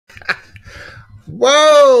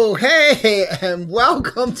Whoa, hey, and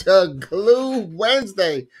welcome to Glue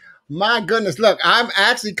Wednesday. My goodness, look, I'm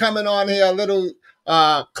actually coming on here a little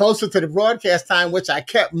closer to the broadcast time, which I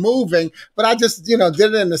kept moving, but I just, did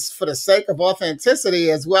it for the sake of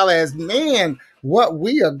authenticity as well as, man, what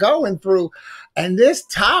we are going through. And this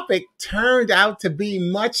topic turned out to be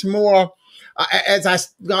much more, as I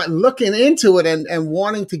got looking into it and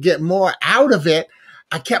wanting to get more out of it.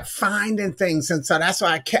 I kept finding things. And so that's why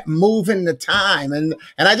I kept moving the time. And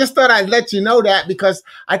I just thought I'd let you know that because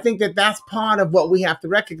I think that that's part of what we have to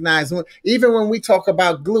recognize. Even when we talk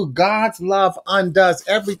about glue, God's love undoes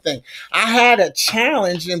everything. I had a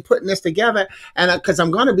challenge in putting this together and because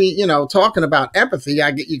I'm going to be, talking about empathy.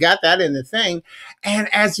 You got that in the thing.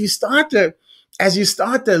 And as you start to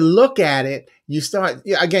look at it, you start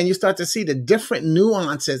to see the different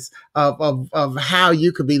nuances of how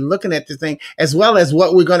you could be looking at the thing, as well as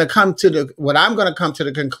what I'm going to come to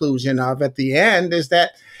the conclusion of at the end is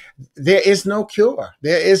that there is no cure.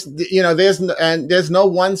 There's no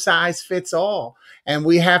one size fits all. And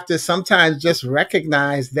we have to sometimes just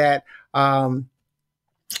recognize that, people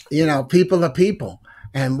are people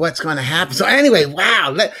and what's going to happen. So anyway,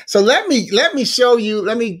 wow. Let me show you.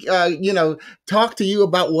 Let me talk to you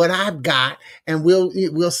about what I've got, and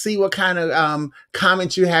we'll see what kind of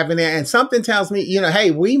comments you have in there. And something tells me,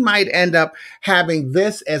 hey, we might end up having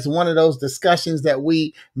this as one of those discussions that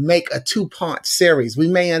we make a 2-part series. We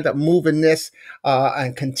may end up moving this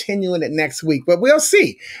and continuing it next week, but we'll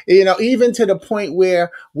see. Even to the point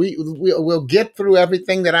where we'll get through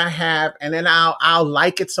everything that I have, and then I'll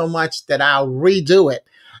like it so much that I'll redo it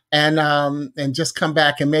and just come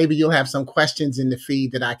back, and maybe you'll have some questions in the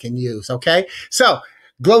feed that I can use. Okay, so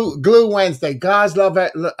Glue Wednesday, God's love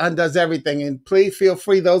undoes everything, and please feel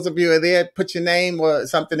free. Those of you who are there, put your name or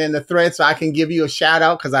something in the thread so I can give you a shout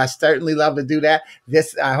out because I certainly love to do that.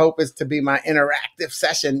 This I hope is to be my interactive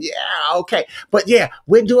session. Yeah, okay, but yeah,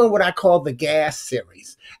 we're doing what I call the GAS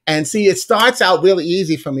series. And see, it starts out really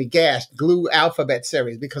easy for me, GAS, Glue Alphabet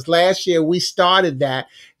Series, because last year we started that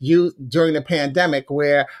during the pandemic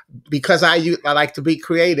where, because I like to be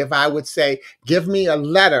creative, I would say, give me a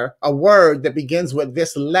letter, a word that begins with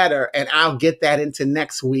this letter, and I'll get that into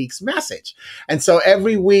next week's message. And so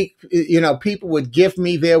every week, people would give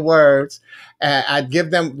me their words. I'd give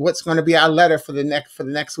them what's going to be our letter for the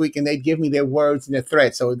next week, and they'd give me their words in the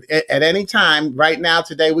thread. So at any time, right now,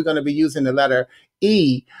 today, we're going to be using the letter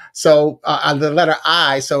E. So the letter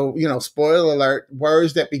I. So, spoiler alert,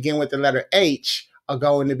 words that begin with the letter H are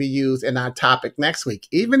going to be used in our topic next week,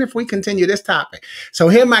 even if we continue this topic. So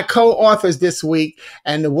here are my co-authors this week.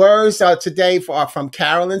 And the words today are from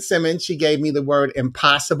Carolyn Simmons. She gave me the word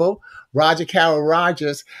impossible. Roger Carroll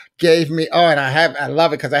Rogers gave me, and I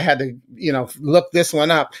love it because I had to, look this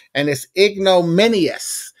one up. And it's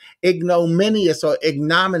ignominious. Ignominious or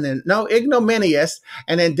ignominious.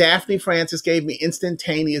 And then Daphne Francis gave me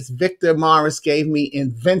instantaneous. Victor Morris gave me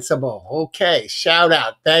invincible. Okay, shout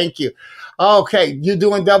out. Thank you. Okay, you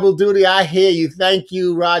doing double duty. I hear you. Thank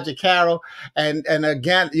you, Roger Carroll. And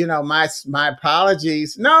again, my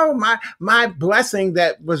apologies. No, my blessing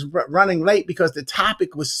that was running late because the topic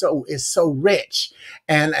is so rich.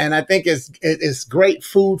 And I think it's great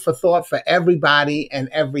food for thought for everybody and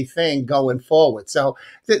everything going forward. So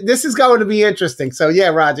this is going to be interesting. So yeah,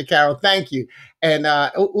 Roger Carroll, thank you. And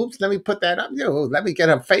oops, let me put that up. Let me get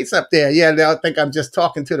her face up there. Yeah, they'll think I'm just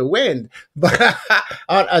talking to the wind. But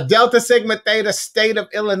on a Delta Sigma Theta State of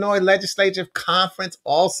Illinois Legislative Conference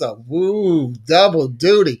also. Woo, double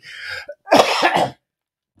duty.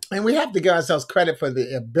 And we have to give ourselves credit for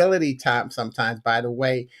the ability sometimes, by the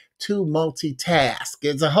way, to multitask.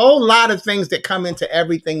 There's a whole lot of things that come into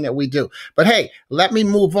everything that we do. But hey, let me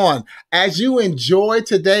move on. As you enjoy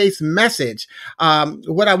today's message,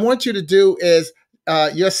 what I want you to do is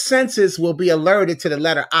your senses will be alerted to the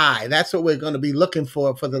letter I. That's what we're going to be looking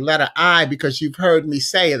for the letter I, because you've heard me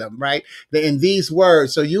say them, right? In these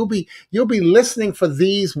words. So you'll be listening for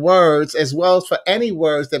these words as well as for any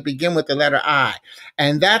words that begin with the letter I.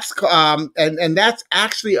 And that's and that's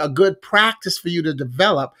actually a good practice for you to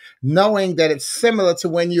develop, knowing that it's similar to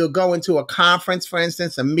when you're going to a conference, for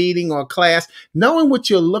instance, a meeting or a class, knowing what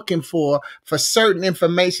you're looking for certain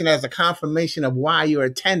information as a confirmation of why you're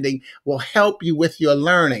attending will help you with your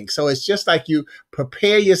learning. So it's just like you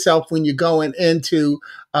prepare yourself when you're going into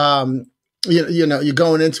you're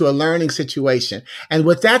going into a learning situation. And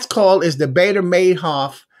what that's called is the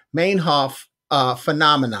Bader-Meinhof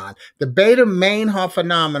phenomenon. The Bader-Meinhof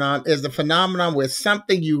phenomenon is the phenomenon where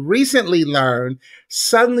something you recently learned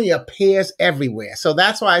suddenly appears everywhere. So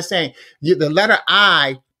that's why I'm saying the letter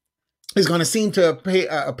I is going to seem to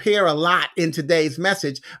appear a lot in today's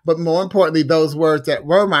message, but more importantly, those words that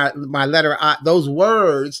were my letter I, those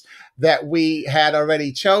words that we had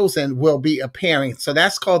already chosen will be appearing. So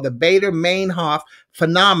that's called the Bader-Meinhof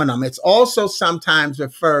phenomenon. It's also sometimes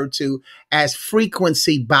referred to as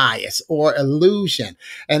frequency bias or illusion,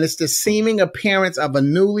 and it's the seeming appearance of a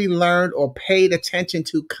newly learned or paid attention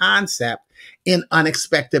to concept in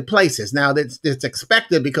unexpected places. Now, it's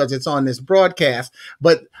expected because it's on this broadcast,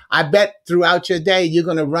 but I bet throughout your day, you're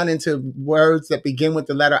going to run into words that begin with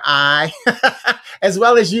the letter I, as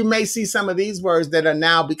well as you may see some of these words that are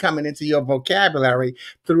now becoming into your vocabulary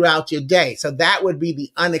throughout your day. So that would be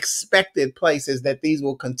the unexpected places that these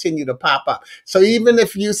will continue to pop up. So even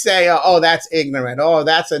if you say, oh, that's ignorant, oh,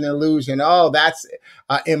 that's an illusion, oh, that's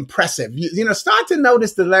impressive, start to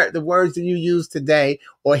notice the words that you use today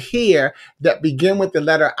or hear that begin with the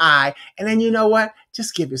letter I. And then you know what?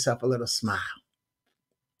 Just give yourself a little smile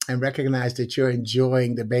and recognize that you're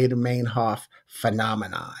enjoying the Bader-Meinhof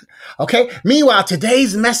phenomenon. Okay. Meanwhile,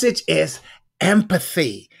 today's message is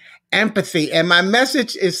empathy. Empathy. And my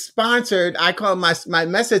message is sponsored. I call my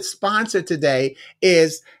message sponsor today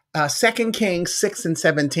is 2 Kings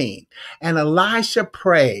 6:17. And Elisha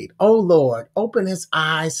prayed, "Oh Lord, open his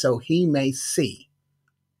eyes so he may see."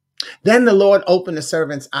 Then the Lord opened the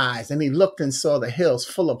servant's eyes, and he looked and saw the hills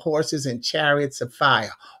full of horses and chariots of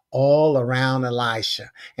fire all around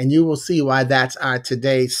Elisha. And you will see why that's our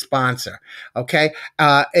today's sponsor. Okay.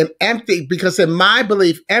 And empty, because in my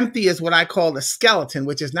belief, empty is what I call a skeleton,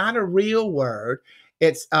 which is not a real word.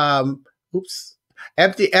 It's,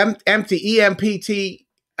 empty, EMPTHY.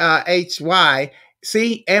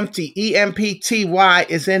 See, empty, EMPTY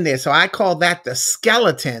is in there. So I call that the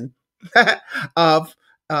skeleton of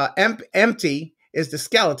empty is the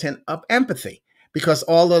skeleton of empathy, because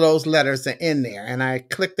all of those letters are in there. And I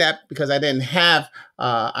clicked that because I didn't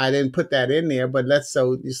put that in there, but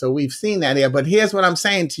so we've seen that here. But here's what I'm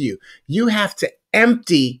saying to you. You have to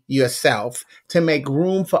empty yourself to make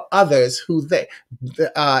room for others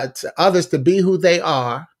others to be who they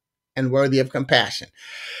are and worthy of compassion.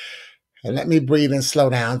 And let me breathe and slow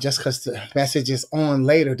down. Just because the message is on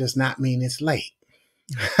later does not mean it's late.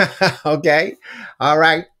 Okay. All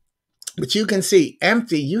right. But you can see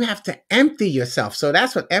empty, you have to empty yourself. So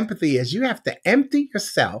that's what empathy is. You have to empty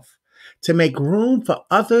yourself to make room for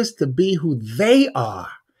others to be who they are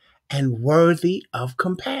and worthy of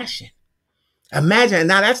compassion. Imagine,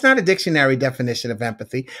 now that's not a dictionary definition of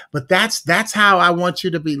empathy, but that's how I want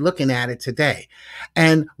you to be looking at it today.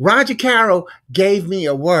 And Roger Carroll gave me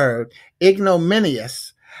a word,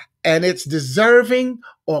 ignominious, and it's deserving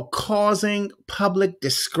or causing public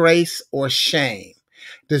disgrace or shame.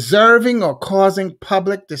 Deserving or causing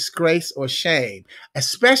public disgrace or shame,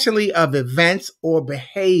 especially of events or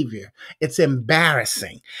behavior. It's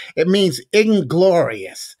embarrassing. It means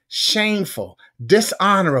inglorious, shameful,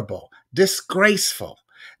 dishonorable, disgraceful,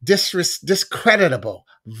 discreditable,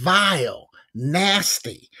 vile,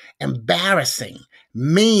 nasty, embarrassing,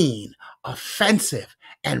 mean, offensive,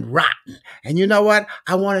 and rotten. And you know what?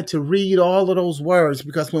 I wanted to read all of those words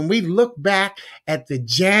because when we look back at the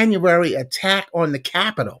January attack on the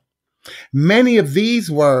Capitol, many of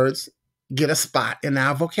these words get a spot in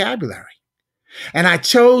our vocabulary. And I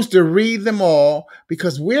chose to read them all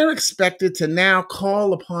because we're expected to now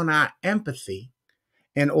call upon our empathy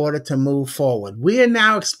in order to move forward. We are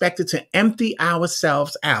now expected to empty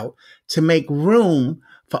ourselves out to make room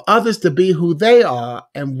for others to be who they are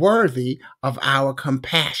and worthy of our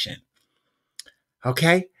compassion.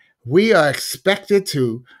 Okay? We are expected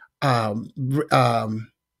to call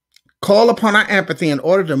upon our empathy in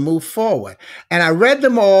order to move forward. And I read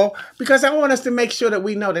them all because I want us to make sure that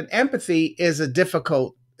we know that empathy is a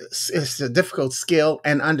difficult skill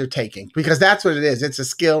and undertaking, because that's what it is. It's a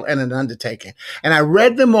skill and an undertaking. And I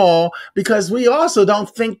read them all because we also don't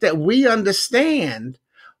think that we understand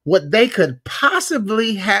what they could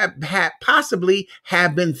possibly have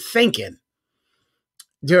been thinking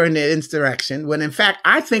during the insurrection, when in fact,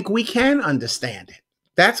 I think we can understand it.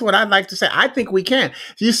 That's what I'd like to say. I think we can.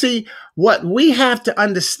 You see, what we have to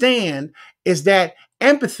understand is that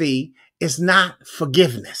empathy is not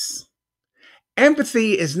forgiveness.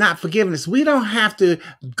 Empathy is not forgiveness. We don't have to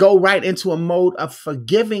go right into a mode of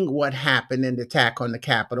forgiving what happened in the attack on the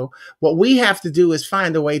Capitol. What we have to do is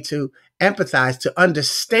find a way to empathize, to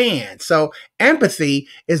understand. So empathy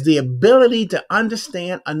is the ability to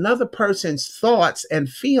understand another person's thoughts and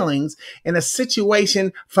feelings in a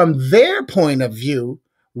situation from their point of view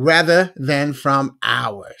rather than from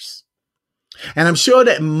ours. And I'm sure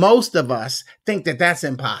that most of us think that that's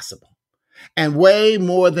impossible and way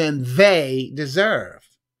more than they deserve.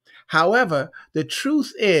 However, the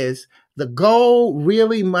truth is The goal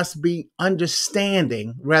really must be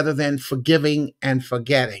understanding rather than forgiving and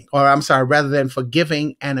forgetting, or I'm sorry, rather than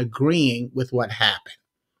forgiving and agreeing with what happened.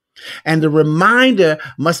 And the reminder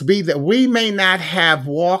must be that we may not have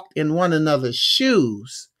walked in one another's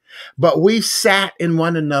shoes, but we've sat in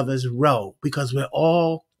one another's row because we're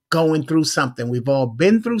all going through something. We've all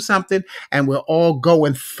been through something and we're all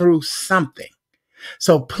going through something.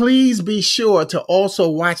 So please be sure to also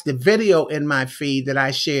watch the video in my feed that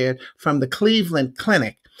I shared from the Cleveland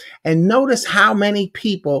Clinic and notice how many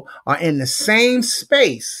people are in the same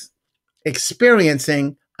space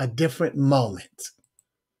experiencing a different moment.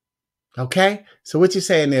 Okay, so what you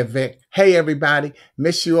saying there, Vic? Hey, everybody,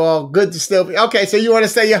 miss you all. Good to still be. Okay, so you want to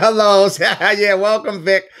say your hellos? Yeah, welcome,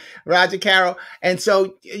 Vic, Roger, Carol, and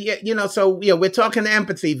so we're talking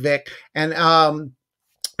empathy, Vic, and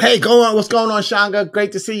hey, go on. What's going on, Shanga?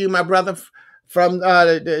 Great to see you, my brother, from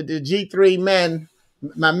the G3 Men,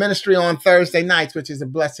 my ministry on Thursday nights, which is a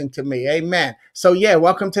blessing to me. Amen. So yeah,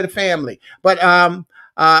 welcome to the family. But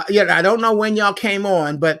I don't know when y'all came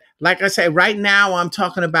on, but like I said, right now I'm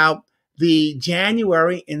talking about the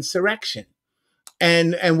January insurrection.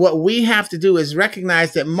 And what we have to do is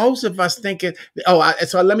recognize that most of us think it.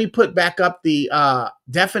 So let me put back up the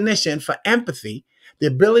definition for empathy: the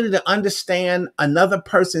ability to understand another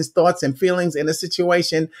person's thoughts and feelings in a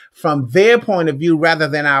situation from their point of view rather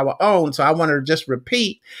than our own. So I want to just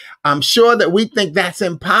repeat: I'm sure that we think that's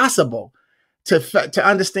impossible to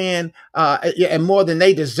understand, and more than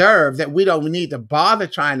they deserve, that we don't need to bother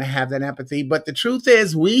trying to have that empathy. But the truth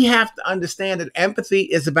is, we have to understand that empathy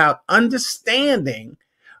is about understanding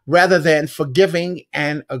rather than forgiving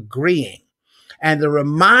and agreeing. And the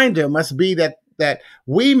reminder must be that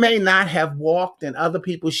we may not have walked in other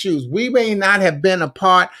people's shoes. We may not have been a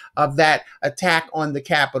part of that attack on the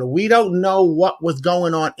Capitol. We don't know what was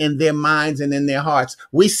going on in their minds and in their hearts.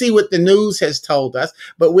 We see what the news has told us,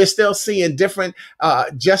 but we're still seeing different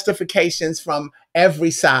justifications from every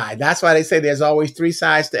side. That's why they say there's always three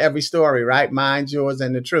sides to every story, right? Mine, yours,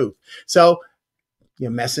 and the truth. So your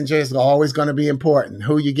messenger is always going to be important,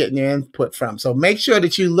 who you're getting your input from. So make sure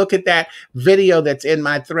that you look at that video that's in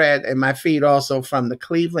my thread and my feed also from the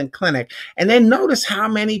Cleveland Clinic. And then notice how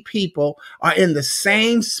many people are in the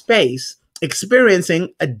same space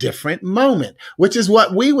experiencing a different moment, which is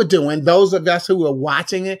what we were doing. Those of us who were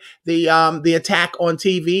watching it, the attack on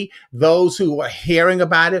TV, those who were hearing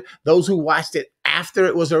about it, those who watched it after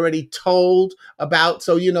it was already told about.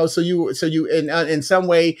 So you in some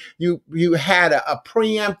way you had a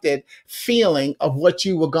preempted feeling of what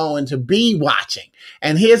you were going to be watching.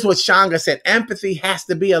 And here's what Shanga said: empathy has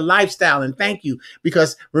to be a lifestyle. And thank you,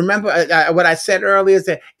 because remember what I said earlier is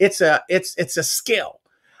that it's a skill.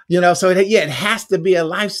 So it has to be a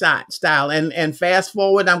lifestyle. And fast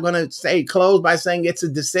forward, I'm going to close by saying it's a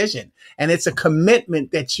decision and it's a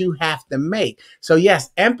commitment that you have to make. So yes,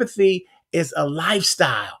 empathy is a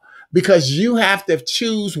lifestyle because you have to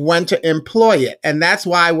choose when to employ it. And that's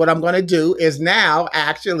why what I'm going to do is now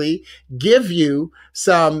actually give you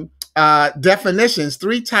some definitions,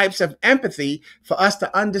 3 types of empathy for us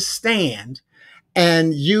to understand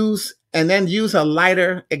and then use a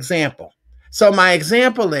lighter example. So my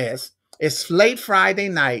example is, it's late Friday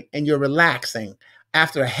night and you're relaxing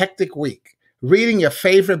after a hectic week, reading your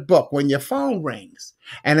favorite book when your phone rings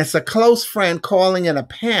and it's a close friend calling in a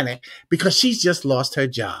panic because she's just lost her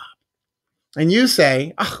job. And you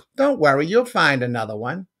say, "Oh, don't worry, you'll find another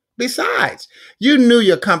one. Besides, you knew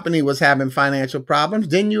your company was having financial problems.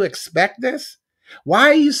 Didn't you expect this? Why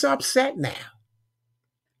are you so upset now?"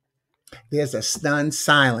 There's a stunned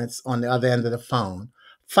silence on the other end of the phone,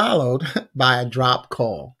 followed by a drop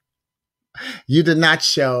call. You did not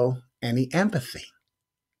show any empathy.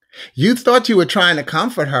 You thought you were trying to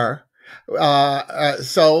comfort her.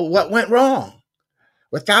 So what went wrong?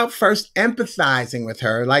 Without first empathizing with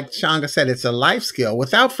her, like Shanga said, it's a life skill.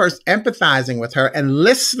 Without first empathizing with her and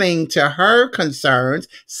listening to her concerns,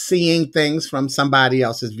 seeing things from somebody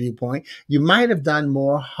else's viewpoint, you might have done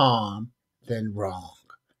more harm than wrong.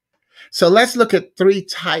 So let's look at 3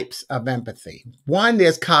 types of empathy. One,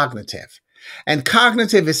 there's cognitive. And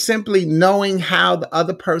cognitive is simply knowing how the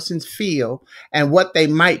other persons feel and what they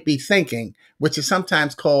might be thinking, which is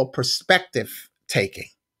sometimes called perspective taking.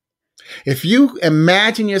 If you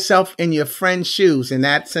imagine yourself in your friend's shoes in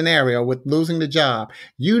that scenario with losing the job,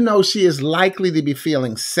 you know she is likely to be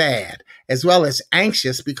feeling sad as well as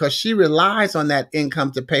anxious because she relies on that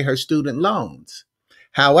income to pay her student loans.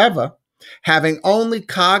 However, having only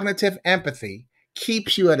cognitive empathy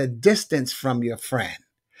keeps you at a distance from your friend.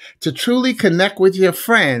 To truly connect with your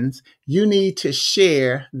friends, you need to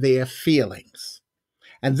share their feelings.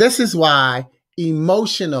 And this is why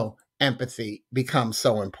emotional empathy becomes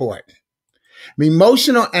so important.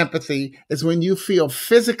 Emotional empathy is when you feel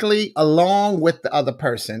physically along with the other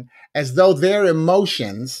person as though their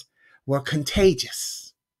emotions were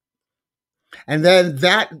contagious. And then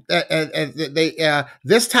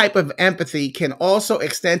this type of empathy can also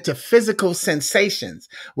extend to physical sensations,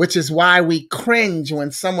 which is why we cringe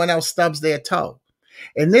when someone else stubs their toe.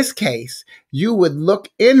 In this case, you would look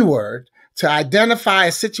inward to identify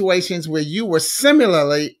situations where you were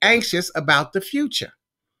similarly anxious about the future.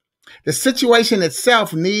 The situation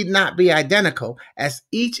itself need not be identical, as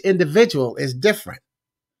each individual is different.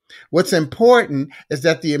 What's important is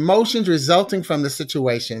that the emotions resulting from the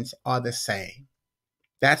situations are the same.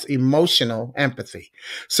 That's emotional empathy.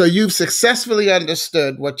 So you've successfully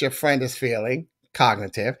understood what your friend is feeling,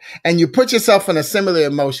 cognitive, and you put yourself in a similar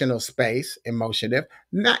emotional space, emotive,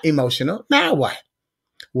 not emotional. Now what?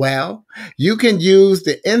 Well, you can use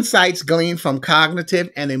the insights gleaned from cognitive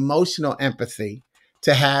and emotional empathy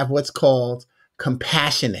to have what's called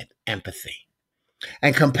compassionate empathy.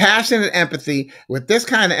 And compassionate empathy, with this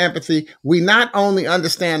kind of empathy, we not only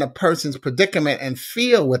understand a person's predicament and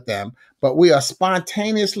feel with them, but we are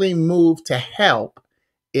spontaneously moved to help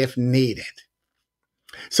if needed.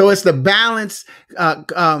 So it's the balance.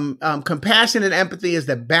 Compassionate empathy is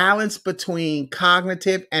the balance between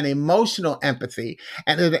cognitive and emotional empathy,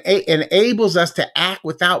 and it enables us to act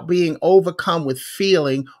without being overcome with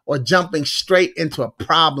feeling or jumping straight into a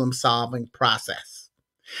problem-solving process.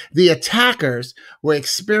 The attackers were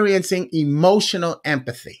experiencing emotional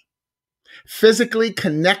empathy, physically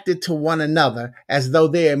connected to one another as though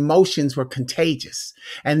their emotions were contagious.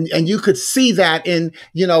 And you could see that in,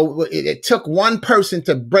 it took one person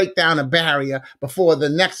to break down a barrier before the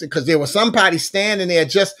next, because there was somebody standing there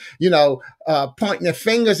just, pointing their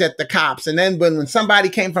fingers at the cops. And then when somebody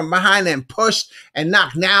came from behind them, pushed and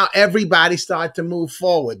knocked, now everybody started to move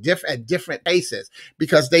forward at different paces,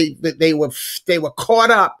 because they were caught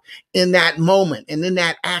up in that moment and in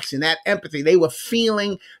that action, that empathy. They were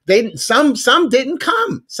feeling, some didn't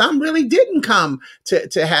come. Some really didn't come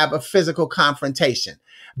to have a physical confrontation,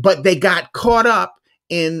 but they got caught up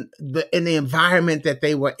in the environment that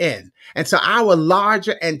they were in. And so our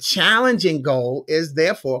larger and challenging goal is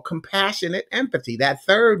therefore compassionate empathy. That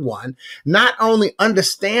third one, not only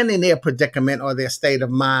understanding their predicament or their state of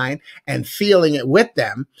mind and feeling it with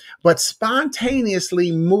them, but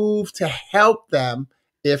spontaneously move to help them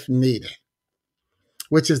if needed,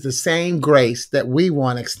 which is the same grace that we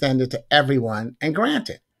want extended to everyone and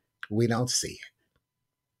granted. We don't see it.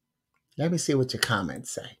 Let me see what your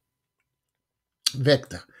comments say.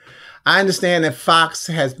 Victor, I understand that Fox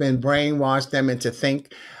has been brainwashed them into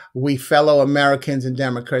think we fellow Americans and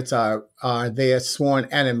Democrats are their sworn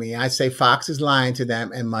enemy. I say Fox is lying to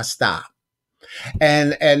them and must stop.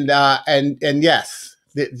 And yes,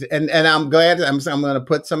 and I'm glad I'm going to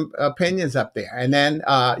put some opinions up there. And then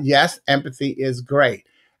yes, empathy is great.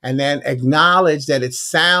 And then acknowledge that it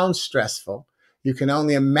sounds stressful. You can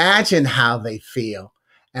only imagine how they feel,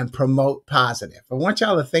 and promote positive. I want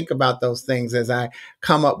y'all to think about those things as I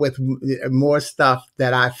come up with more stuff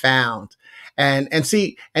that I found. And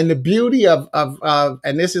see, and the beauty of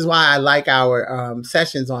and this is why I like our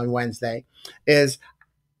sessions on Wednesday, is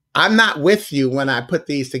I'm not with you when I put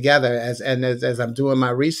these together as I'm doing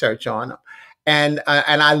my research on them. And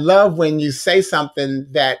I love when you say something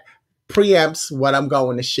that preempts what I'm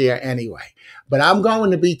going to share anyway. But I'm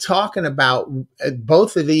going to be talking about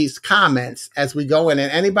both of these comments as we go in. And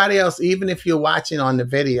anybody else, even if you're watching on the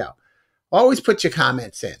video, always put your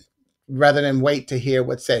comments in rather than wait to hear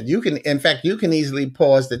what's said. In fact, you can easily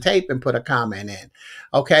pause the tape and put a comment in.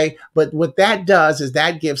 Okay. But what that does is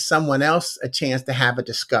that gives someone else a chance to have a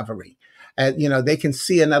discovery. They can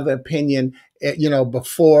see another opinion,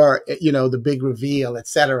 before, the big reveal,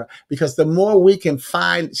 etc. Because the more we can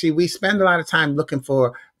find, we spend a lot of time looking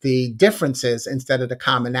for the differences instead of the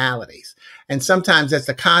commonalities. And sometimes that's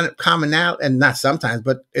the commonality, and not sometimes,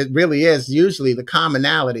 but it really is usually the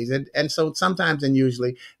commonalities. And so sometimes and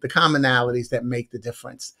usually the commonalities that make the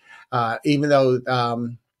difference, even though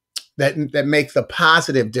that make the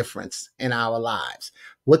positive difference in our lives.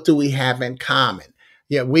 What do we have in common?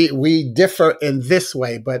 Yeah, we differ in this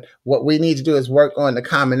way, but what we need to do is work on the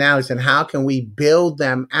commonalities and how can we build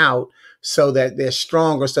them out so that they're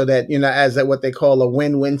stronger, so that, as what they call a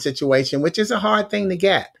win-win situation, which is a hard thing to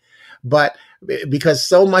get. But because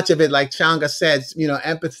so much of it, like Changa says,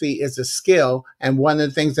 empathy is a skill. And one of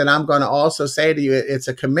the things that I'm going to also say to you, it's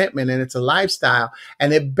a commitment and it's a lifestyle.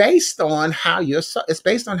 And it's based on how you're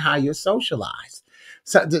socialized.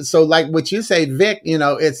 So like what you say, Vic,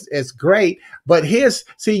 it's great. But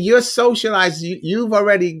see, you're socialized. You've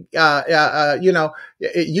already,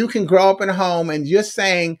 you can grow up in a home, and you're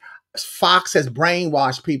saying Fox has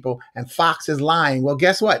brainwashed people and Fox is lying. Well,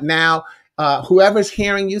 guess what? Now, whoever's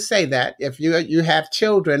hearing you say that, if you have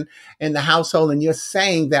children in the household and you're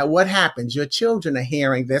saying that, what happens? Your children are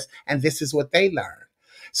hearing this, and this is what they learn.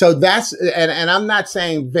 So and I'm not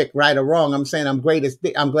saying Vic right or wrong. I'm saying I'm glad it's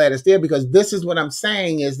there, because this is what I'm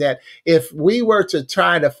saying is that if we were to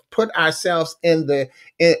try to put ourselves in the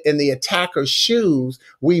attacker's shoes,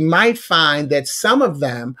 we might find that some of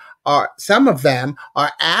them are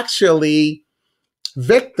actually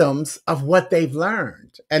victims of what they've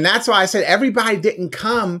learned. And that's why I said everybody didn't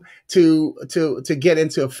come to get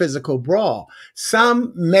into a physical brawl.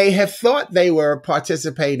 Some may have thought they were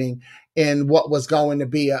participating in what was going to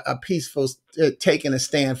be a peaceful taking a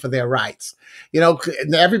stand for their rights.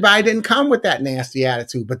 Everybody didn't come with that nasty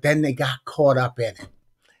attitude, but then they got caught up in it.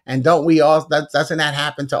 And don't we all, doesn't that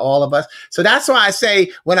happen to all of us? So that's why I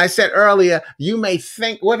say, when I said earlier, you may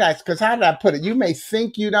think, because how did I put it? You may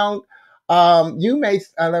think you don't, we don't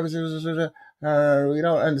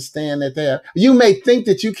understand that you may think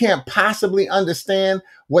that you can't possibly understand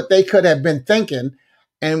what they could have been thinking.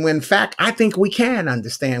 And when in fact, I think we can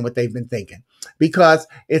understand what they've been thinking, because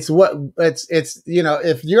if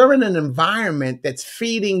you're in an environment that's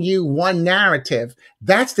feeding you one narrative,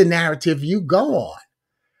 that's the narrative you go on.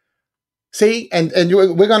 See, and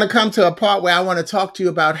we're going to come to a part where I want to talk to you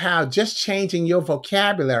about how just changing your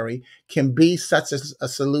vocabulary can be such a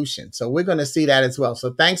solution. So we're going to see that as well.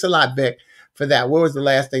 So thanks a lot, Vic, for that. What was the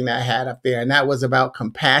last thing that I had up there? And that was about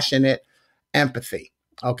compassionate empathy.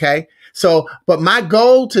 Okay. So, but my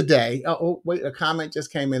goal today, wait, a comment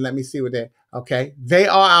just came in. Let me see what okay. They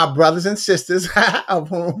are our brothers and sisters of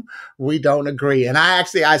whom we don't agree. And I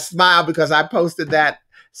smiled because I posted that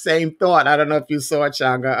same thought. I don't know if you saw it,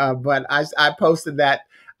 Shanga, but I posted that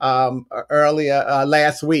earlier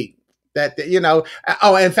last week. That,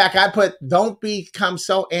 in fact, I put, don't become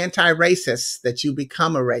so anti-racist that you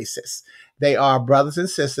become a racist. They are brothers and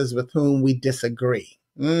sisters with whom we disagree.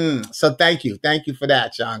 So thank you for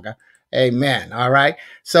that, Shanga. Amen. All right.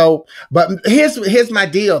 So, but here's my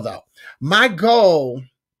deal, though. My goal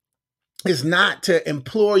is not to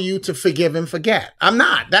implore you to forgive and forget. I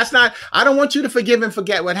don't want you to forgive and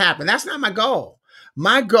forget what happened. That's not my goal.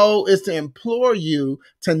 My goal is to implore you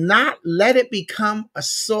to not let it become a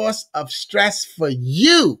source of stress for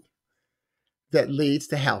you that leads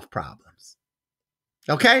to health problems.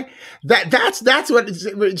 Okay, that's what.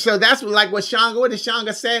 So that's like what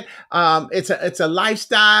Shanga said. It's a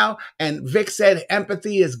lifestyle, and Vic said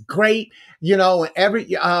empathy is great. And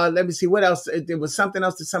let me see what else. There was something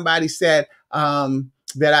else that somebody said that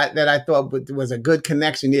I thought was a good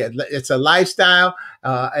connection. Yeah, it's a lifestyle,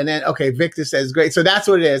 and then Victor says great. So that's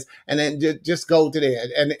what it is, and then just go to there,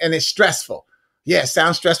 and it's stressful. Yeah, it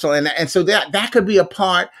sounds stressful, and so that could be a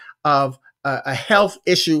part of a health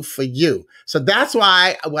issue for you. So that's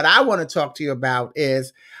why what I want to talk to you about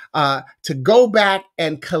is to go back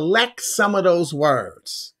and collect some of those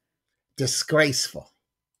words. Disgraceful.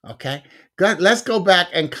 Okay. Good. Let's go back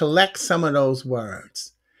and collect some of those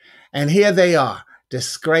words. And here they are.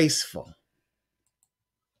 Disgraceful.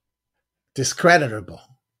 Discreditable.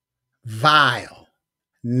 Vile.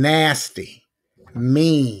 Nasty.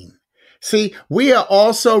 Mean. See, we are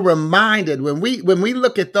also reminded when we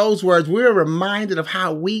look at those words, we're reminded of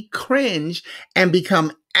how we cringe and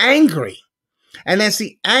become angry. And then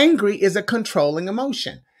see, angry is a controlling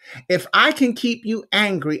emotion. If I can keep you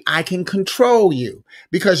angry, I can control you,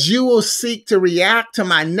 because you will seek to react to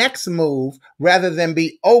my next move rather than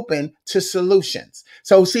be open to solutions.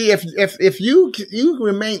 So see, if you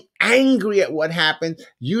remain angry at what happened,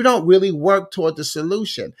 you don't really work toward the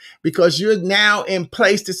solution, because you're now in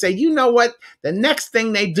place to say, you know what, the next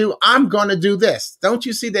thing they do, I'm going to do this. Don't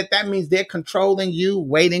you see that means they're controlling you,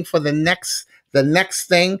 waiting for the next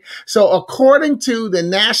thing? So according to the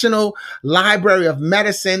National Library of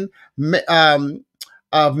Medicine,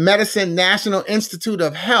 National Institute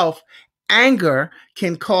of Health, anger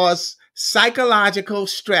can cause psychological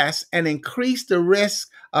stress and increase the risk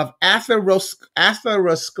of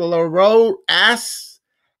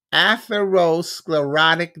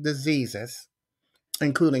atherosclerotic diseases,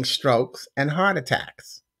 including strokes and heart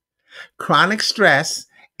attacks. Chronic stress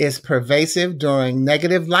is pervasive during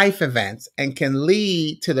negative life events and can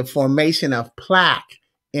lead to the formation of plaque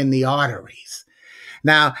in the arteries.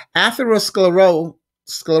 Now,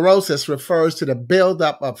 atherosclerosis refers to the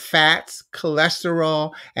buildup of fats,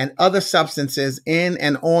 cholesterol, and other substances in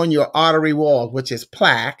and on your artery wall, which is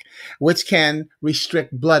plaque, which can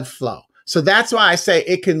restrict blood flow. So that's why I say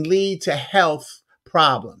it can lead to health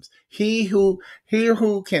problems. He who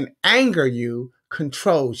can anger you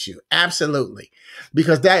controls you. Absolutely.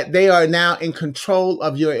 Because that they are now in control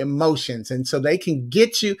of your emotions. And so they can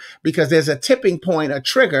get you because there's a tipping point, a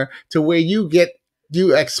trigger to where you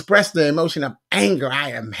express the emotion of anger.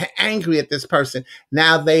 I am angry at this person.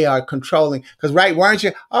 Now they are controlling. Because, right, weren't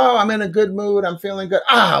you? Oh, I'm in a good mood. I'm feeling good.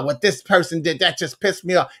 What this person did, that just pissed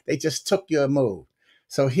me off. They just took your mood.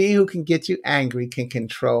 So he who can get you angry can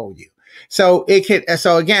control you. So it can.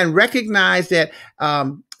 So again, recognize that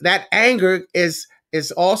that anger is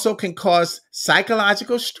also can cause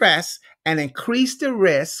psychological stress and increase the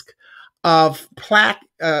risk of plaque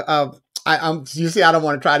you see, I don't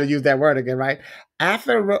want to try to use that word again, right?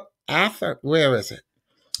 Where is it?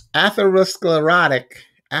 Atherosclerotic,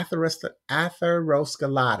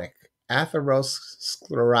 atherosclerotic,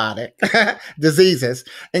 atherosclerotic diseases,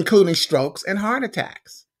 including strokes and heart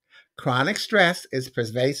attacks. Chronic stress is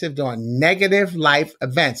pervasive during negative life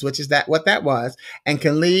events, which is what that was, and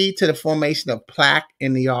can lead to the formation of plaque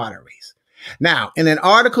in the arteries. Now, in an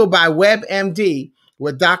article by WebMD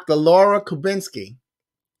with Dr. Laura Kubinski,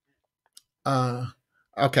 uh,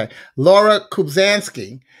 Laura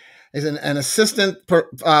Kubzansky is an assistant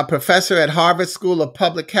professor at Harvard School of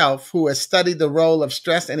Public Health who has studied the role of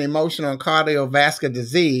stress and emotional and cardiovascular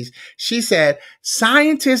disease. She said,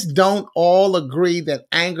 scientists don't all agree that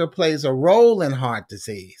anger plays a role in heart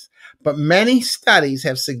disease, but many studies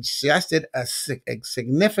have suggested a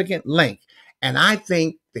significant link. And I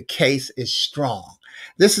think the case is strong.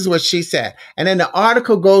 This is what she said. And then the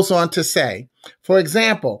article goes on to say, for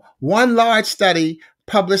example, one large study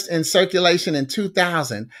published in Circulation in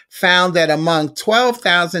 2000 found that among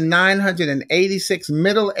 12,986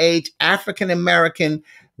 middle-aged African American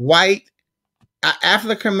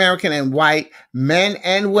and white men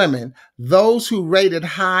and women, those who rated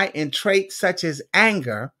high in traits such as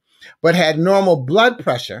anger but had normal blood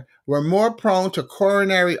pressure were more prone to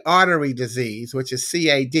coronary artery disease, which is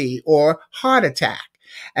CAD, or heart attack.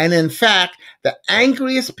 And in fact, the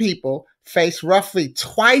angriest people face roughly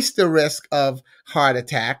twice the risk of heart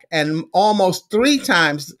attack and almost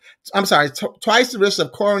twice the risk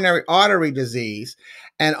of coronary artery disease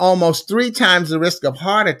and almost 3 times the risk of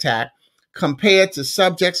heart attack compared to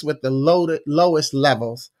subjects with the lowest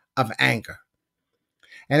levels of anger.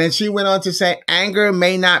 And then she went on to say, anger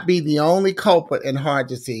may not be the only culprit in heart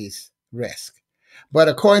disease risk. But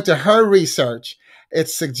according to her research, it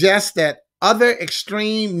suggests that other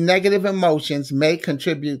extreme negative emotions may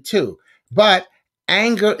contribute too. But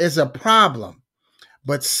anger is a problem.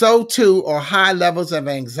 But so too are high levels of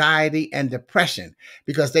anxiety and depression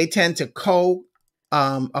because they tend to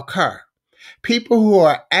occur. People who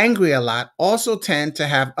are angry a lot also tend to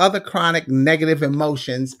have other chronic negative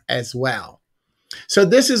emotions as well. So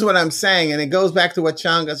this is what I'm saying, and it goes back to what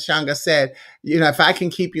Shanga said. If I can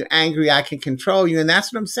keep you angry, I can control you, and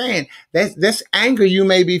that's what I'm saying. This anger you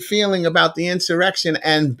may be feeling about the insurrection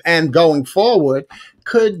and going forward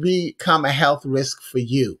could become a health risk for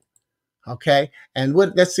you. Okay, and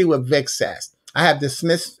let's see what Vic says. I have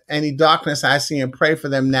dismissed any darkness I see and pray for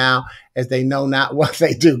them now as they know not what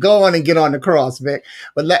they do. Go on and get on the cross, Vic.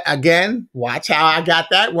 But again, watch how I got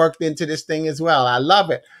that worked into this thing as well. I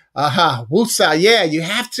love it. Wusa. Yeah, you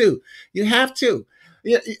have to. You have to.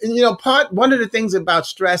 One of the things about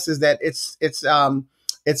stress is that it's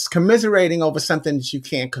commiserating over something that you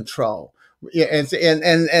can't control. Yeah,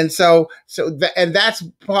 and so that's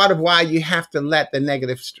part of why you have to let the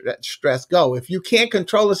negative stress go. If you can't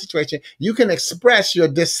control the situation, you can express your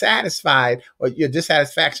dissatisfaction or your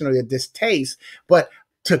distaste, but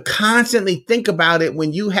to constantly think about it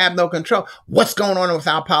when you have no control. What's going on with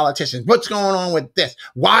our politicians? What's going on with this?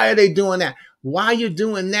 Why are they doing that? While you're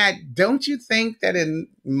doing that, don't you think that in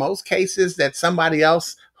most cases that somebody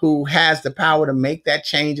else who has the power to make that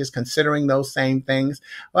change is considering those same things?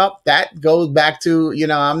 Well, that goes back to,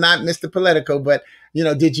 I'm not Mr. Political, but,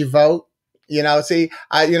 did you vote?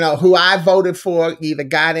 Who I voted for either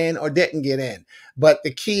got in or didn't get in. But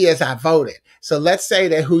the key is I voted. So let's say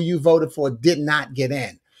that who you voted for did not get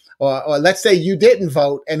in. Or let's say you didn't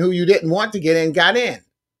vote and who you didn't want to get in got in.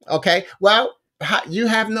 Okay, well, you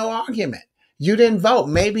have no argument. You didn't vote.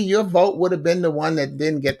 Maybe your vote would have been the one that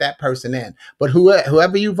didn't get that person in. But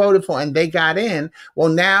whoever you voted for and they got in, well,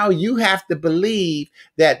 now you have to believe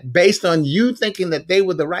that based on you thinking that they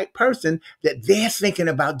were the right person, that they're thinking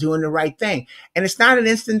about doing the right thing. And it's not an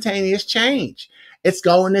instantaneous change. It's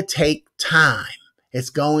going to take time.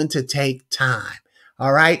 It's going to take time.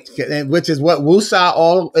 All right, which is what Wusa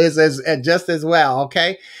all is just as well.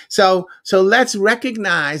 Okay, so let's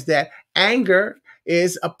recognize that anger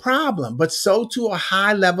is a problem, but so too are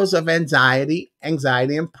high levels of anxiety and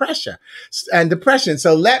pressure and depression.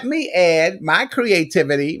 So let me add my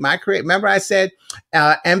creativity, remember I said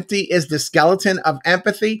empty is the skeleton of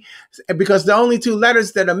empathy, because the only two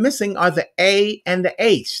letters that are missing are the A and the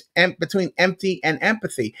H, between empty and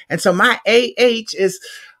empathy. And so my AH is,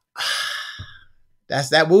 that's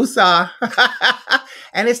that woosah.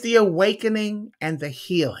 And it's the awakening and the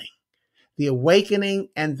healing. The awakening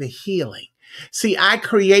and the healing. See, I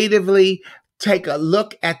creatively take a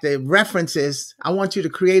look at the references. I want you to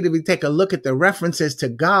creatively take a look at the references to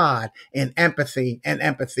God in empathy,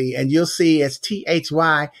 and you'll see it's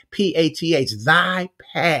THYPATH, thy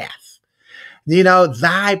path. You know,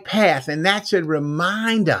 thy path. And that should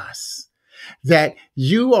remind us that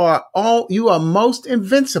you are most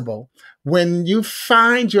invincible when you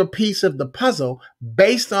find your piece of the puzzle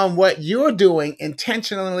based on what you're doing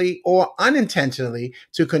intentionally or unintentionally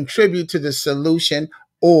to contribute to the solution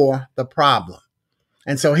or the problem.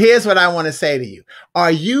 And so here's what I want to say to you.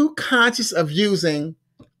 Are you conscious of using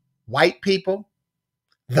white people,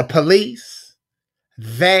 the police,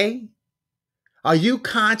 they? Are you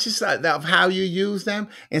conscious of how you use them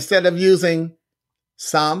instead of using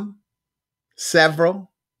some,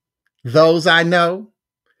 several, those I know?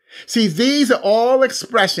 See, these are all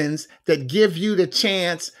expressions that give you the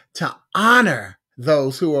chance to honor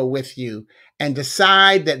those who are with you and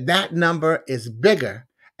decide that that number is bigger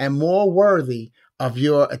and more worthy of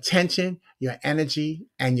your attention, your energy,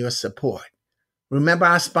 and your support. Remember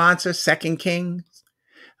our sponsor, Second Kings?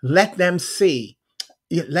 Let them see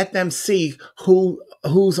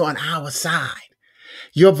who's on our side.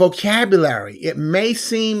 Your vocabulary, it may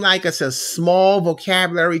seem like it's a small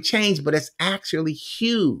vocabulary change, but it's actually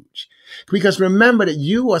huge. Because remember that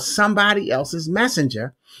you are somebody else's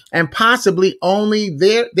messenger and possibly only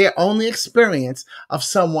their only experience of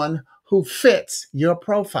someone who fits your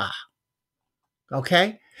profile.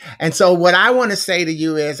 Okay? And so what I want to say to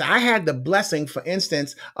you is I had the blessing, for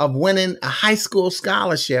instance, of winning a high school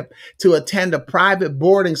scholarship to attend a private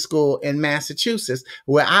boarding school in Massachusetts,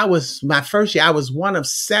 where my first year, I was one of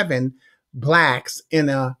 7 Blacks in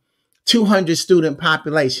a 200 student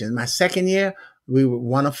population. My second year, we were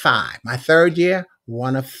one of 5. My third year,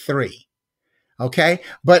 one of 3. Okay.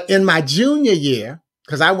 But in my junior year,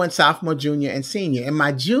 because I went sophomore, junior, and senior. In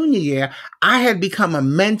my junior year, I had become a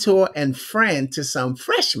mentor and friend to some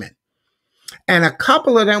freshmen. And a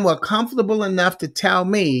couple of them were comfortable enough to tell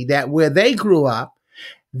me that where they grew up,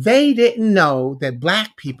 they didn't know that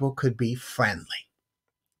Black people could be friendly.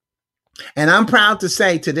 And I'm proud to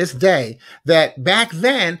say to this day that back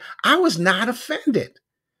then, I was not offended.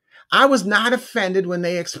 I was not offended when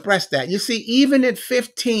they expressed that. You see, even at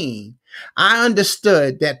 15, I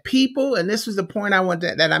understood that people, and this was the point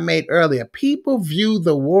that I made earlier, people view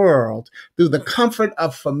the world through the comfort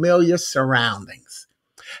of familiar surroundings.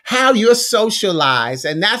 How you're socialized,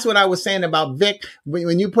 and that's what I was saying about Vic,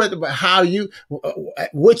 when you put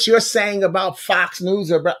what you're saying about Fox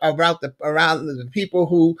News, around the people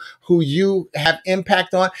who you have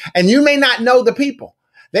impact on, and you may not know the people.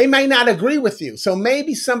 They may not agree with you. So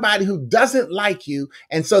maybe somebody who doesn't like you,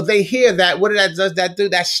 and so they hear that, what does that do?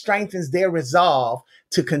 That strengthens their resolve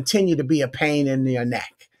to continue to be a pain in your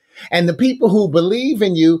neck. And the people who believe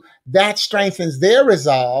in you, that strengthens their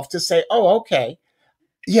resolve to say, oh, okay,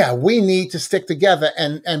 yeah, we need to stick together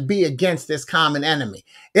and be against this common enemy.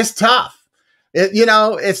 It's tough.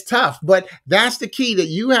 It's tough, but that's the key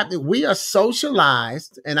that we are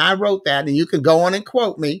socialized. And I wrote that, and you can go on and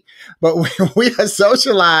quote me, but we are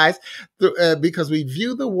socialized because we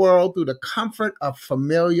view the world through the comfort of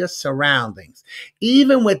familiar surroundings.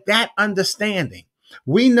 Even with that understanding,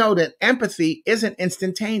 we know that empathy isn't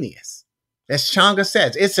instantaneous. As Changa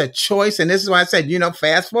says, it's a choice. And this is why I said,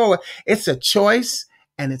 fast forward, it's a choice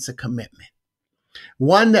and it's a commitment.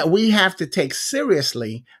 One that we have to take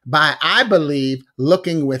seriously by, I believe,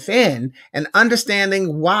 looking within and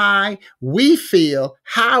understanding why we feel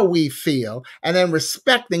how we feel, and then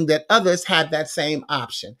respecting that others have that same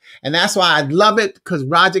option. And that's why I love it, because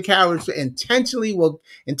Roger Carroll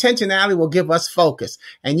intentionality will give us focus.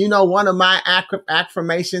 And one of my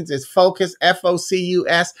affirmations is focus,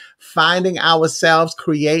 FOCUS, finding ourselves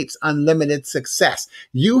creates unlimited success.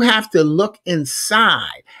 You have to look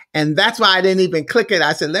inside. And that's why I didn't even click it.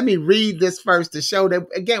 I said, let me read this first to show that,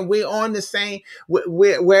 again, we're on the same,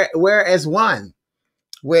 we're as one.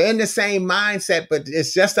 We're in the same mindset, but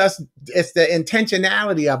it's just us. It's the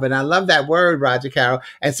intentionality of it. I love that word, Roger Carroll.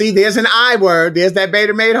 And see, there's an I word. There's that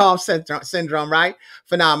Bader-Meinhof syndrome, right?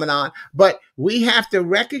 Phenomenon. But we have to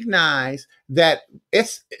recognize that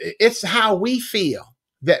it's how we feel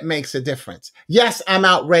that makes a difference. Yes, I'm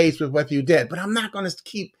outraged with what you did, but I'm not going to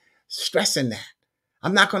keep stressing that.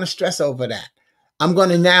 I'm not going to stress over that. I'm going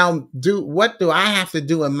to now do, what do I have to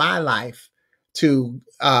do in my life to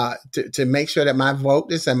make sure that my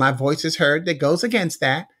vote is and my voice is heard that goes against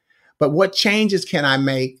that. But what changes can I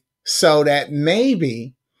make so that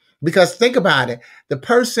maybe, because think about it, the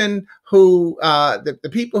person who, the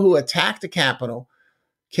people who attacked the Capitol,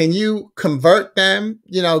 can you convert them?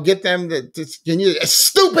 You know, get them to can you,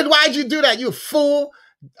 stupid, why'd you do that? You fool.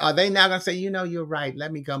 Are they now going to say, you know, you're right,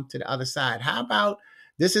 let me come to the other side? How about,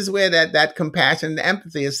 this is where that compassion and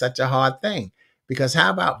empathy is such a hard thing. Because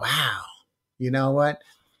how about, wow, you know what?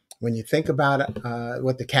 When you think about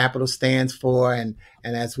what the Capitol stands for, and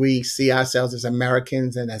as we see ourselves as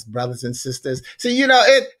Americans and as brothers and sisters, see, you know,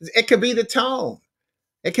 it could be the tone.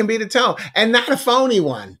 It can be the tone, and not a phony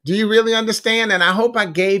one. Do you really understand? And I hope I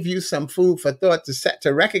gave you some food for thought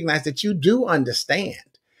to recognize that you do understand.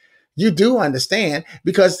 You do understand,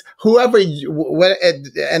 because whoever,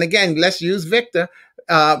 and again, let's use Victor.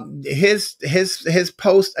 His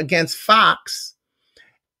post against Fox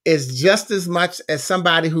is just as much as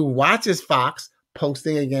somebody who watches Fox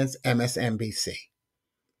posting against MSNBC.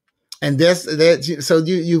 And so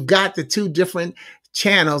you've got the two different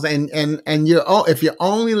channels, and if you're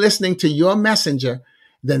only listening to your messenger,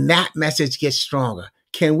 then that message gets stronger.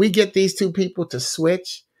 Can we get these two people to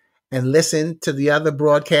switch and listen to the other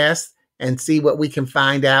broadcast and see what we can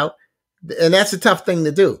find out? And that's a tough thing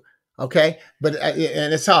to do. Okay. But,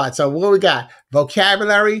 and it's hard. So what we got?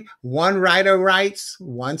 Vocabulary, one writer writes,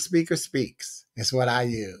 one speaker speaks is what I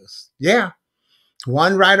use. Yeah.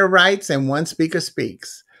 One writer writes and one speaker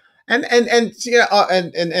speaks. And yeah,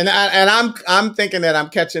 I'm thinking that I'm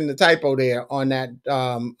catching the typo there on that,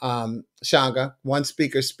 Shanga. One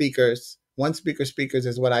speaker speakers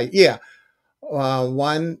is what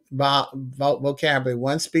one vocabulary,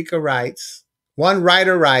 one speaker writes, one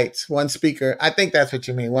writer writes, one speaker. I think that's what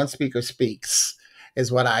you mean. One speaker speaks is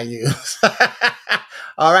what I use.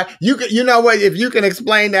 All right. You know what? If you can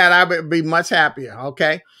explain that, I would be much happier.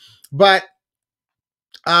 Okay. But,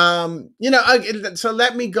 you know, so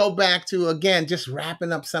let me go back to, again, just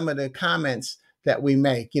wrapping up some of the comments that we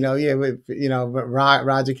make. You know, yeah,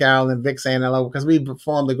 Roger Carroll and Vic saying hello, because we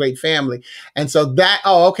formed a great family. And so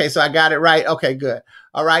okay, so I got it right. Okay, good.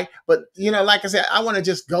 All right. But, you know, like I said, I want to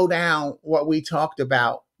just go down what we talked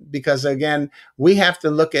about, because again, we have to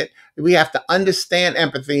understand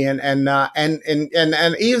empathy, and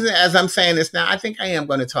even as I'm saying this now, I think I am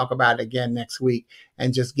going to talk about it again next week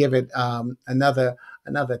and just give it another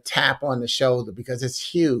tap on the shoulder, because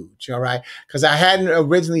it's huge. All right. Because I hadn't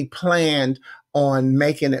originally planned on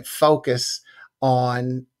making it focus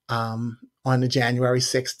on the January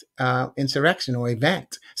 6th insurrection or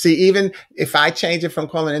event. See, even if I change it from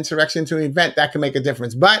calling insurrection to event, that can make a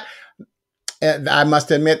difference. But I must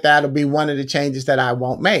admit that'll be one of the changes that I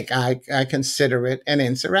won't make. I consider it an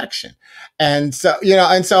insurrection. And so,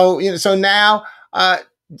 so now,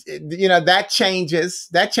 that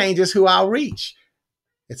changes who I'll reach.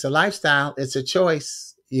 It's a lifestyle. It's a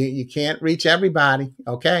choice. You can't reach everybody.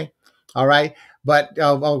 Okay. All right. But,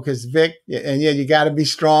 because Vic, and yeah, you got to be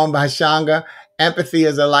strong by Shanga. Empathy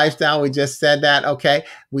is a lifestyle. We just said that. Okay.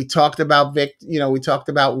 We talked about Vic, we talked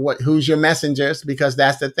about who's your messengers, because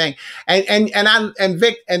that's the thing. And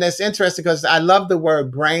Vic, and it's interesting because I love the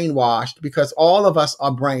word brainwashed, because all of us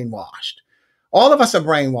are brainwashed. All of us are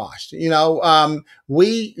brainwashed.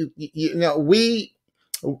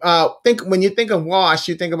 When you think of wash,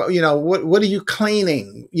 you think about, what are you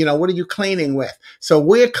cleaning? What are you cleaning with? So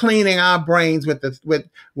we're cleaning our brains with the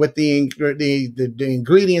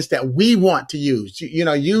ingredients that we want to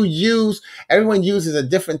use. Everyone uses a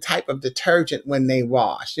different type of detergent when they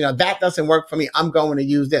wash. That doesn't work for me. I'm going to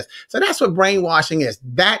use this. So that's what brainwashing is.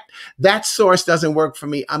 That source doesn't work for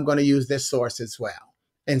me. I'm going to use this source as well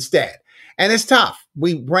instead. And it's tough.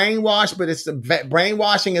 We brainwash, but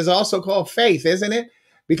brainwashing is also called faith, isn't it?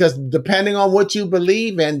 Because depending on what you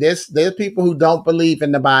believe in, there's people who don't believe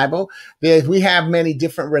in the Bible. We have many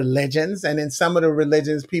different religions, and in some of the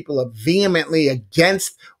religions, people are vehemently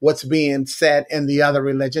against what's being said in the other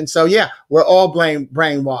religion. So yeah, we're all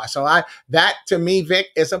brainwashed. So that to me, Vic,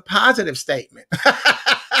 is a positive statement.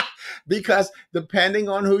 Because depending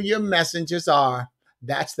on who your messengers are,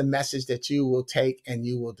 that's the message that you will take and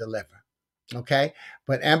you will deliver. Okay?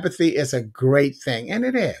 But empathy is a great thing, and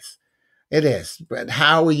it is. It is, but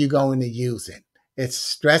how are you going to use it? It's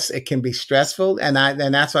stress. It can be stressful. And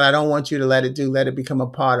that's what I don't want you to let it do. Let it become a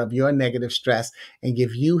part of your negative stress and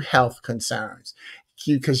give you health concerns,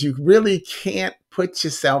 because you really can't put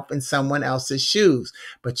yourself in someone else's shoes,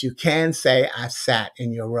 but you can say, I've sat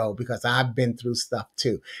in your row because I've been through stuff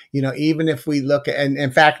too. Even if we look at, and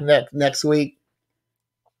in fact, next week,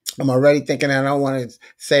 I'm already thinking, I don't want to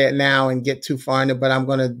say it now and get too far into it, but I'm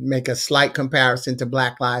going to make a slight comparison to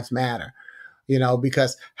Black Lives Matter.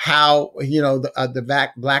 Because how,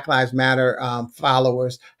 the Black Lives Matter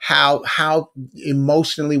followers, how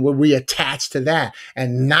emotionally were we attached to that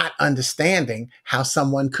and not understanding how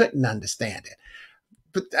someone couldn't understand it.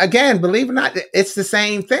 But again, believe it or not, it's the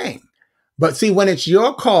same thing. But see, when it's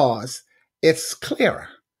your cause, it's clearer.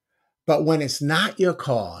 But when it's not your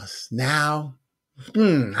cause, now,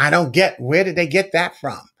 I don't get, where did they get that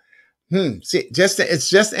from? See, it's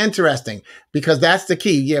just interesting because that's the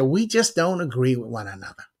key. Yeah, we just don't agree with one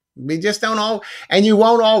another. We just don't all, and you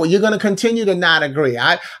won't always. You're going to continue to not agree.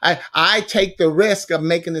 I take the risk of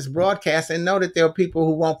making this broadcast and know that there are people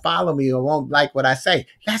who won't follow me or won't like what I say.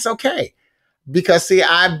 That's okay, because see,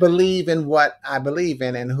 I believe in what I believe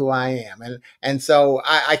in and who I am, and so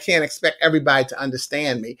I can't expect everybody to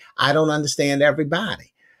understand me. I don't understand everybody.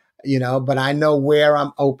 But I know where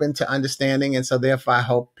I'm open to understanding. And so therefore, I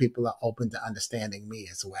hope people are open to understanding me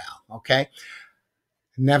as well. Okay.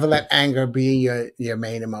 Never let anger be your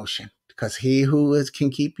main emotion, because he who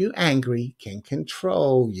can keep you angry can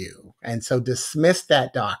control you. And so dismiss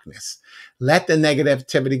that darkness. Let the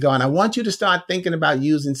negativity go. And I want you to start thinking about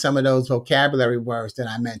using some of those vocabulary words that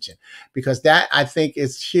I mentioned, because that, I think,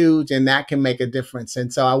 is huge and that can make a difference.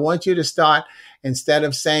 And so I want you to start, instead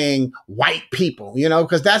of saying white people,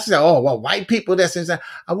 because that's, white people, this and that.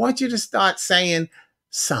 I want you to start saying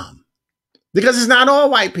some, because it's not all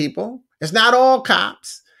white people. It's not all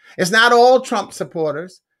cops. It's not all Trump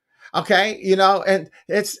supporters. Okay. And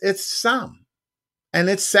it's some, and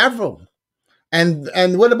it's several.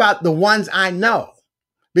 And what about the ones I know?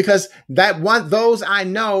 Because those I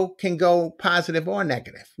know can go positive or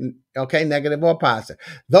negative. Okay, negative or positive.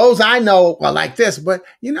 Those I know are like this, but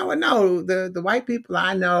you know what? No, the white people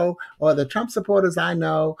I know, or the Trump supporters I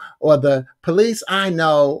know, or the police I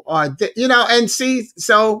know, or and see,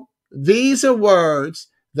 so these are words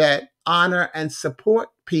that honor and support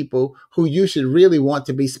people who you should really want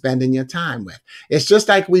to be spending your time with. It's just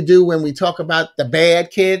like we do when we talk about the bad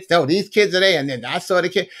kids. Oh, these kids are there, and then I saw the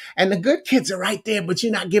kid, and the good kids are right there, but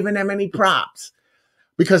you're not giving them any props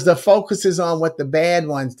because the focus is on what the bad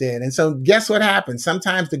ones did. And so guess what happens?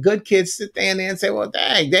 Sometimes the good kids sit there and say, well,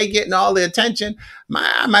 dang, they getting all the attention.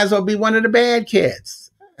 I might as well be one of the bad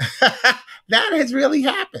kids. That has really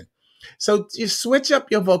happened. So you switch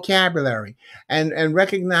up your vocabulary and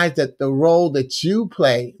recognize that the role that you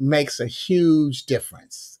play makes a huge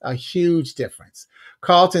difference, a huge difference.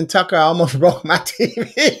 Carlton Tucker almost broke my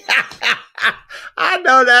TV. I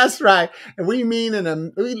know that's right. And we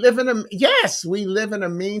live in a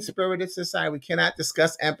mean-spirited society. We cannot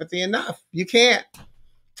discuss empathy enough. You can't.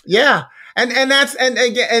 Yeah. And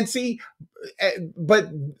see, but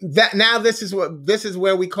that now this is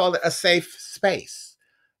where we call it a safe space.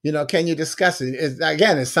 Can you discuss it?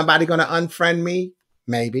 Is somebody going to unfriend me?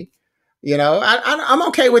 Maybe. I'm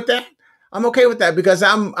okay with that. I'm okay with that because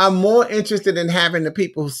I'm more interested in having the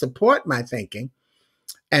people who support my thinking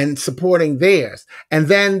and supporting theirs. And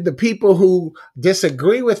then the people who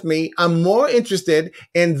disagree with me, I'm more interested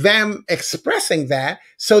in them expressing that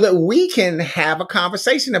so that we can have a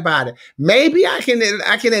conversation about it. Maybe I can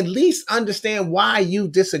at least understand why you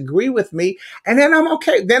disagree with me. And then I'm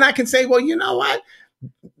okay. Then I can say, well, you know what?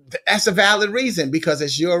 That's a valid reason because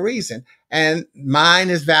it's your reason and mine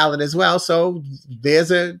is valid as well. So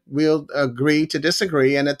we'll agree to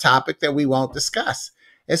disagree in a topic that we won't discuss.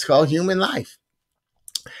 It's called human life.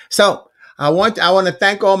 So I want to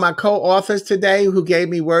thank all my co-authors today who gave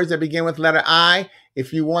me words that begin with letter I.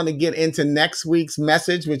 If you want to get into next week's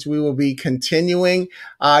message, which we will be continuing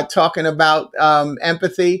talking about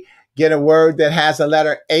empathy, get a word that has a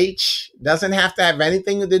letter H. Doesn't have to have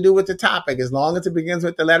anything to do with the topic as long as it begins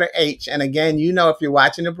with the letter H. And again, if you're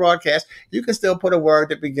watching the broadcast, you can still put a word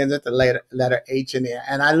that begins with the letter H in there.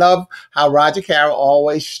 And I love how Roger Carroll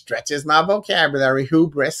always stretches my vocabulary,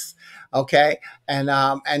 hubris. Okay.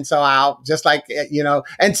 And so I'll just like,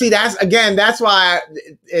 and see, that's why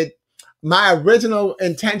my original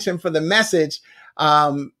intention for the message,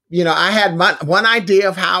 I had one idea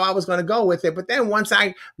of how I was going to go with it. But then once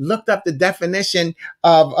I looked up the definition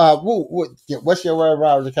of, what's your word,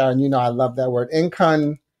 Roger Carroll? I love that word.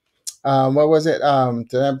 What was it?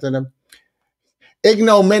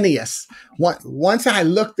 Ignominious. Once I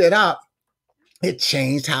looked it up, it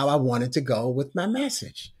changed how I wanted to go with my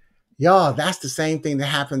message. Y'all, that's the same thing that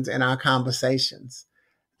happens in our conversations.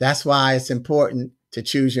 That's why it's important to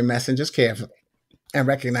choose your messengers carefully. and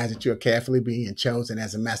recognize that you are carefully being chosen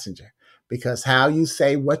as a messenger, because how you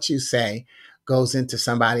say what you say goes into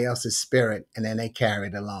somebody else's spirit, and then they carry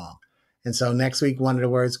it along. And so next week, one of the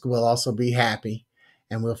words will also be happy,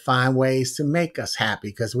 and we'll find ways to make us happy,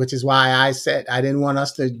 because which is why I said I didn't want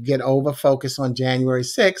us to get over focused on January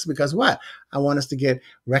 6th, because what? I want us to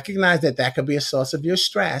recognize that that could be a source of your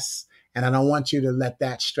stress, and I don't want you to let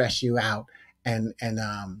that stress you out and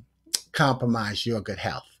compromise your good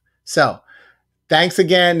health. So thanks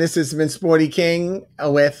again. This has been Sporty King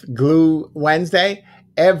with Glue Wednesday.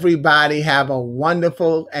 Everybody have a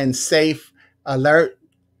wonderful and safe, alert,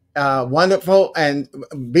 wonderful, and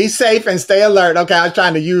be safe and stay alert. Okay, I was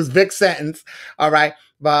trying to use Vic's sentence. All right.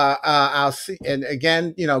 But I'll see. And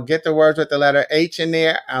again, get the words with the letter H in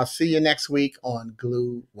there. I'll see you next week on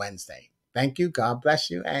Glue Wednesday. Thank you. God bless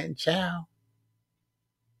you, and ciao.